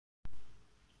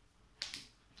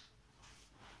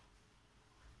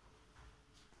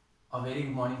A very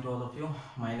good morning to all of you.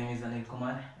 My name is Anil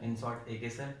Kumar, in short AK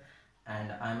sir,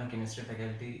 and I am a chemistry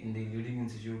faculty in the leading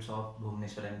institutes of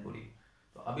Bhubaneswar and Puri.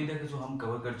 तो अभी तक जो हम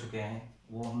cover कर चुके हैं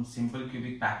वो हम सिंपल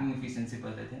क्यूबिक पैकिंग एफिशिएंसी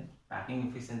पढ़ रहे थे. Packing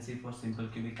efficiency for simple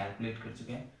cubic calculate कर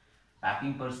चुके हैं.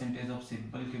 Packing percentage of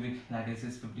simple cubic lattice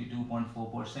is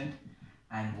 52.4%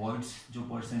 and voids जो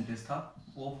परसेंटेज था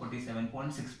वो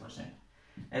 47.6%.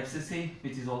 FCC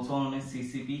which is also known as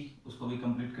CCP उसको भी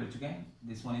कंप्लीट कर चुके हैं.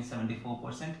 This one is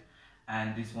 74%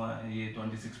 and this one ये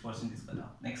 26% इसका था.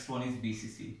 Next one is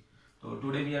BCC. So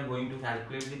today we are going to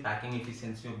calculate the packing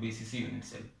efficiency of BCC unit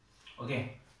cell. Okay,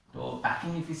 so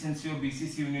packing efficiency of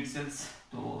BCC unit cells.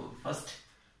 So first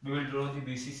we will draw the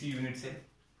BCC unit cell.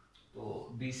 So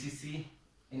BCC,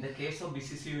 in the case of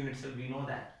BCC unit cell, we know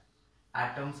that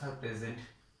atoms are present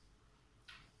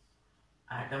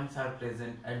at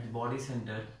the body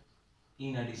center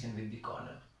in addition with the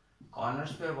corner.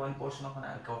 Corners पे one portion of an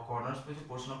corners पे जो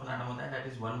portion of an atom होता है that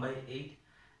is 1/8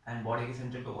 and body के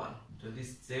center पे 1. So this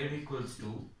Z equals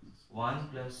to 1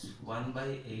 plus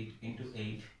 1/8 into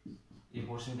 8. ये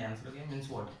portion cancel हो गया, means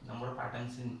what? Number of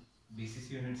atoms in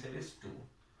BCC unit cell is 2.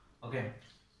 Okay.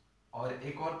 और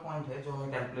एक और point है जो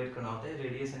हमें calculate करना होता है,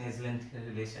 radius and edge length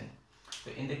relation.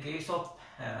 So in the case of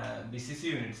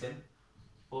BCC unit cell,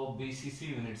 for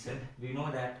BCC unit cell, we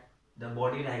know that the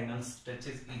body diagonals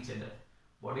touches each other.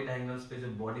 Body diagonals पे जो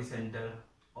बॉडी सेंटर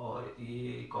और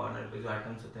ये corner पे जो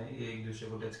items होते हैं ये एक दूसरे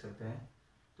को टच करते हैं.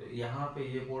 तो यहाँ पे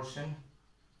ये पोर्शन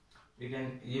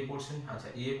ये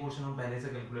पोर्शन हम पहले से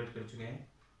कैलकुलेट कर चुके हैं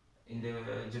इन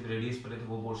जब रेडियस पढ़े थे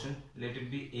वो portion. Let it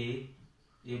be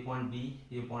A point B,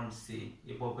 A point सी.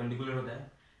 ये परपेंडिकुलर होता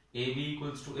है. ए बी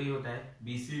इक्वल्स टू ए होता है,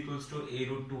 B C equals to A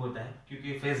root 2 होता है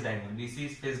क्योंकि face diagonal, B C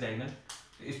is face diagonal.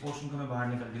 तो इस पोर्शन को मैं बाहर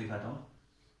निकल के दिखाता हूँ.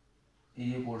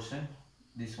 ये portion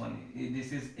this one,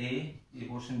 this is A, ये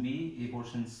portion B, ये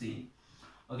portion C.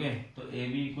 Okay, तो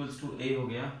AB equals to A हो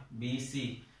गया. BC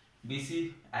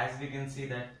as we can see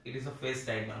that it is a face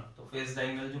diagonal. तो face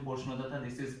diagonal जो portion होता था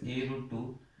this is A root 2.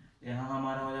 यहाँ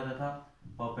हमारा हो जाता था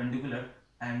perpendicular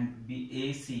and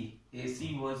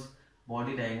AC was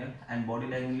body diagonal and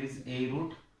body diagonal is A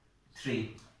root 3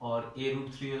 और A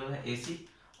root 3 होता था AC.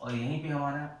 और यहीं पे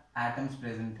हमारा atoms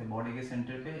present थे बॉडी के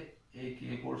सेंटर पे. एक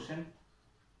ये portion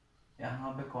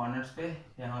यहाँ पे कॉर्नर्स पे,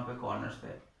 यहाँ पे कॉर्नर्स पे.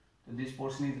 तो दिस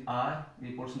पोर्शन इज R,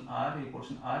 ये पोर्शन R, ये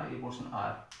पोर्शन R, ये पोर्शन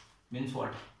R. Means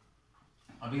what?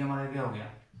 अभी हमारा क्या हो गया?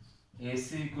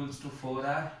 AC equals to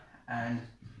 4R and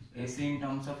AC in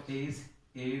terms of A is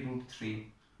A root 3.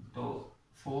 तो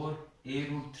 4A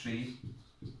root 3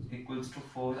 equals to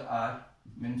 4R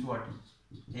means what?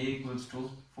 A equals to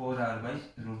 4R by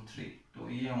root 3. तो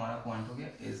ये हमारा पॉइंट हो गया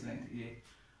एज लेंथ. ये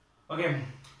ओके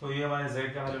तो ये हमारा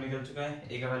Z का वैल्यू निकल चुका है,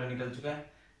 A का वैल्यू निकल चुका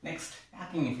है. Next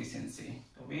packing efficiency.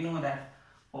 तो we know that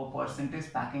for percentage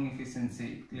packing efficiency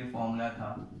के लिए फॉर्मूला था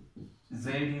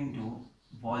Z into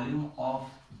volume of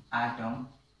atom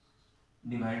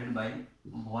divided by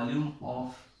volume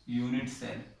of unit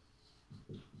cell,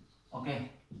 okay,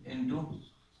 into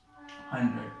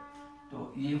 100.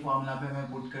 तो ये फॉर्मूला पे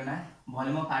हमें पुट करना है.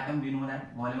 Volume of atom we know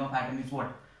that volume of atom is what?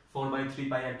 4/3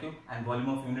 pi r cube and volume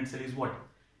of unit cell is what?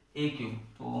 A cube.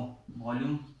 तो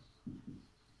volume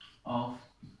of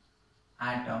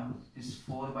atom is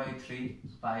 4/3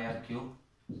 pi r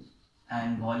cube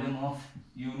and volume of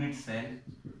unit cell,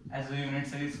 as the unit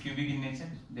cell is cubic in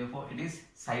nature, therefore it is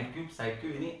side cube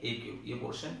यानी A cube. ये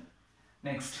portion.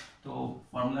 Next तो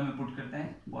formula में put करते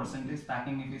हैं percentage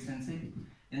packing efficiency.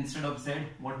 Instead of Z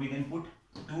what we can put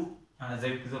 2. हाँ, Z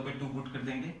की जगह पे 2 पुट कर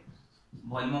देंगे.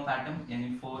 वॉल्यूम ऑफ एटम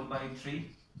यानी 4/3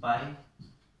 pi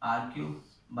r cube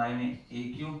बाय में A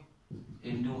cube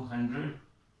into 100.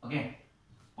 Okay,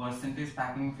 percentage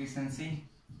packing efficiency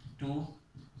 2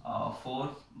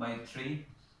 4/3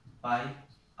 pi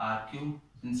r cube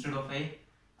instead of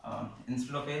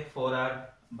a 4R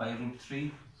by root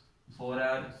 3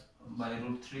 4R by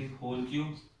root 3 whole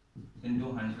cube into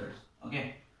 100. Okay,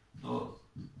 so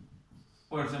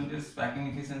percentage packing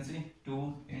efficiency 2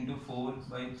 into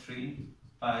 4/3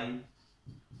 pi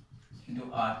into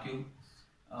r cube.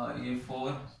 ये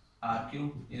 4R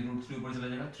cube, ये root 3 ऊपर चला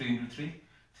जाएगा, 3 into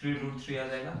 3 root 3 आ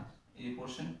जाएगा. ये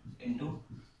portion into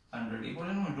 100. ये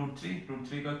portion में root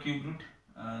 3 का क्यूब रूट,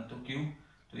 तो क्यूब,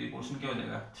 तो ये पोर्शन क्या हो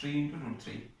जाएगा 3 into रूट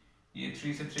 3. ये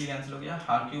 3 से 3 कैंसिल हो गया.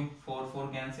 R cube 4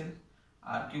 cancel,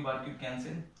 R cube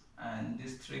cancel and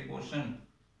this 3 portion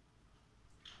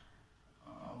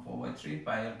 4/3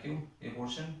 pi r cube. ये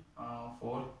portion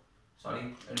 4 sorry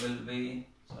it will be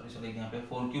sorry यहाँ पे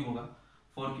 4 क्यूब होगा.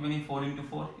 4 क्यूब यानी 4 into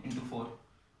 4 into 4.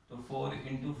 तो 4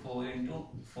 into 4 into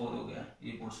 4 हो गया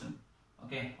ये पोर्शन.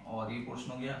 ओके, और ये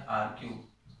पोर्शन हो गया R cube.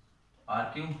 आर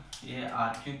क्यूब, ये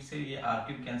आर क्यूब से ये आर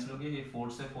क्यूब कैंसिल हो गया, ये 4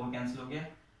 से 4 कैंसिल हो गया,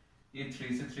 ये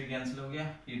 3 से 3 कैंसिल हो गया,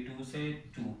 ये 2 से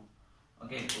 2।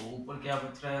 ओके, तो ऊपर क्या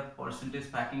बच रहा है, percentage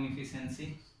packing efficiency,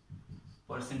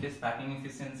 percentage packing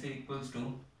efficiency equals to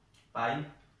पाई,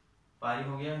 पाई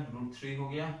हो गया √3 हो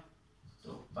गया,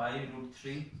 तो पाई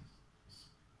 √3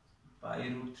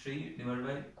 डिवाइड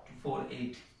बाई 4,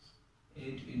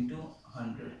 8 इंटू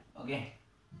 100। ओके,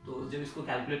 तो जब इसको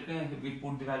कैलकुलेट करेंगे we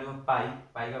put the value of पाई,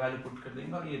 पाई का वैल्यू पुट कर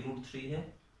देंगे और ये √3 है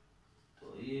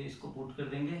तो ये इसको पुट कर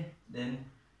देंगे, देन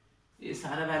ये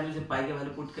सारा वैल्यू जब पाई का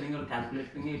वैल्यू पुट करेंगे और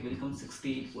कैलकुलेट करेंगे it will come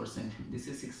 68%, this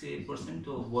is 68%,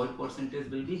 तो void percentage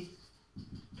will be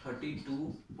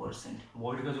 32%,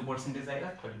 void का जो परसेंटेज आएगा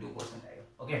 32%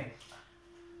 आएगा। ओके,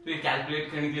 तो ये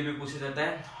कैलकुलेट करने के लिए भी पूछा जाता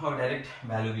है और डायरेक्ट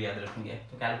वैल्यू भी याद रखेंगे।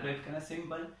 तो कैलकुलेट करना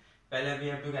सिंपल, पहले we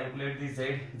have to calculate the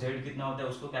Z कितना होता है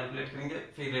उसको कैलकुलेट करेंगे,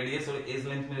 फिर रेडियस और एज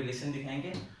लेंथ में रिलेशन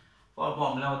दिखाएंगे और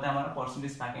फॉर्मूला होता है हमारा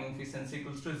percentage packing efficiency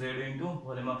equals to Z into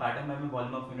volume of atom by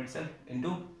volume of unit cell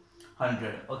into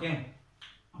 100। Okay,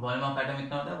 volume of atom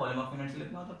इतना होता है, वॉल्यूम ऑफ यूनिट सेल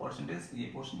इतना होता है, परसेंटेज ये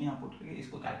पोर्शन यहां पुट करके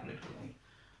इसको कैलकुलेट करेंगे।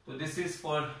 तो this is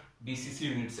for BCC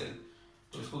unit cell,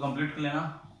 तो इसको कंप्लीट कर लेना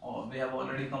और we have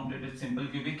already completed simple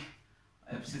cubic,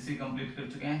 FCC complete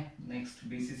कर चुके हैं, नेक्स्ट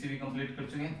बीसीसी भी कंप्लीट कर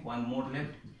चुके हैं, वन मोर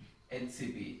लेफ्ट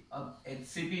एचसीपी। अब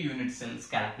एचसीपी यूनिट सेल्स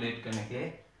कैलकुलेट करने के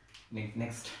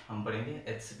नेक्स्ट हम पढ़ेंगे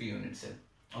एचसीपी यूनिट सेल।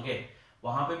 ओके,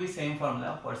 वहां पे भी same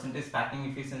formula, percentage packing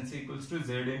efficiency equals to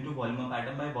Z into volume of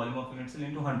atom by volume of unit cell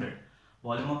into 100।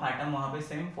 Volume of atom वहां पे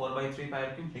सेम 4/3 पाई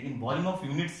आर क्यूब, लेकिन volume of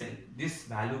unit cell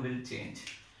this value will change,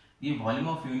 ये volume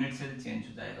of unit cell change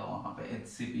हो जाएगा वहां पे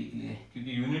HCP के लिए,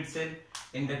 क्योंकि unit cell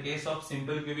in the case of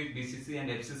simple cubic BCC and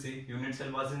FCC unit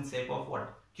cell was in shape of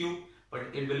what, cube,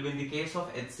 but it will be in the case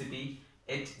of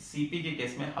HCP के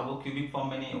case में अब वो क्यूबिक फॉर्म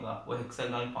में नहीं होगा, वो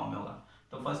hexagonal form में होगा।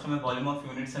 तो फर्स्ट हमें वॉल्यूम ऑफ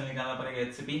यूनिट सेल निकालना पड़ेगा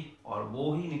एचसीपी, और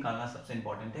वो ही निकालना सबसे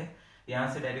इंपॉर्टेंट है।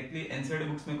 यहाँ से डायरेक्टली एनसीईआरटी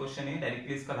बुक्स में क्वेश्चन है,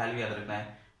 डायरेक्टली इसका वैल्यू याद रखना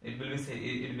है। It will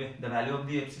be the value of the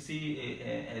FCC,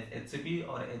 HCP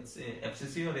और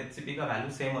एफसीसी और एचसीपी का वैल्यू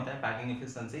सेम होता है, packing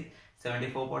efficiency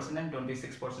 74% and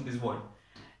 26% is walled.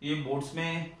 ये बोर्ड्स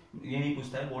में ये नहीं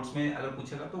पूछता है, बोर्ड्स में अगर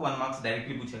पूछेगा तो 1 मार्क्स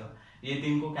डायरेक्टली पूछेगा, ये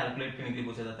 3 को कैलकुलेट करने के लिए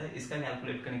पूछा जाता है, इसका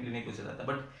कैलकुलेट करने के लिए नहीं पूछा जाता।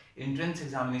 बट एंट्रेंस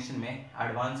एग्जामिनेशन में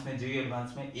एडवांस में जेईई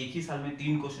एडवांस में एक ही साल में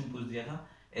 3 क्वेश्चन पूछ दिया था,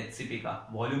 एचसीपी का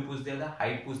वॉल्यूम पूछ दिया था,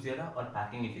 हाइट पूछ दिया था और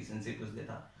पैकिंग एफिशिएंसी पूछ दिया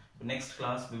था। तो next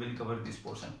class we will cover this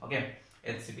portion, okay,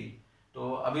 HCP.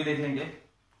 तो अभी देख लेंगे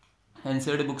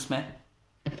एनसीईआरटी बुक्स में,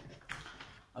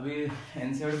 अभी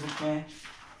एनसीईआरटी बुक में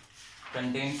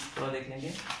कंटेंट्स थोड़ा देख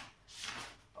लेंगे।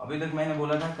 अभी तक मैंने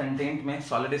बोला था कंटेंट में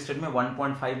सॉलिड स्टेट में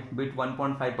 1.5 बिट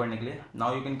 1.5 पढ़ने के लिए,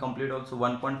 now you can complete also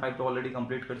 1.5 तो ऑलरेडी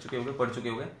कंप्लीट कर चुके होगे, पढ़ चुके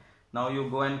होगे। Now you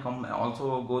go and come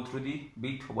also go through the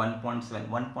bit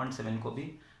 1.7 को भी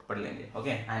पढ़ लेंगे, okay.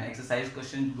 And exercise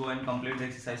question, go and complete the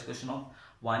exercise question of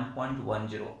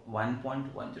 1.10,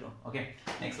 okay.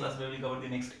 Next class we will cover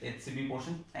the next HCB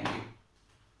portion. Thank you.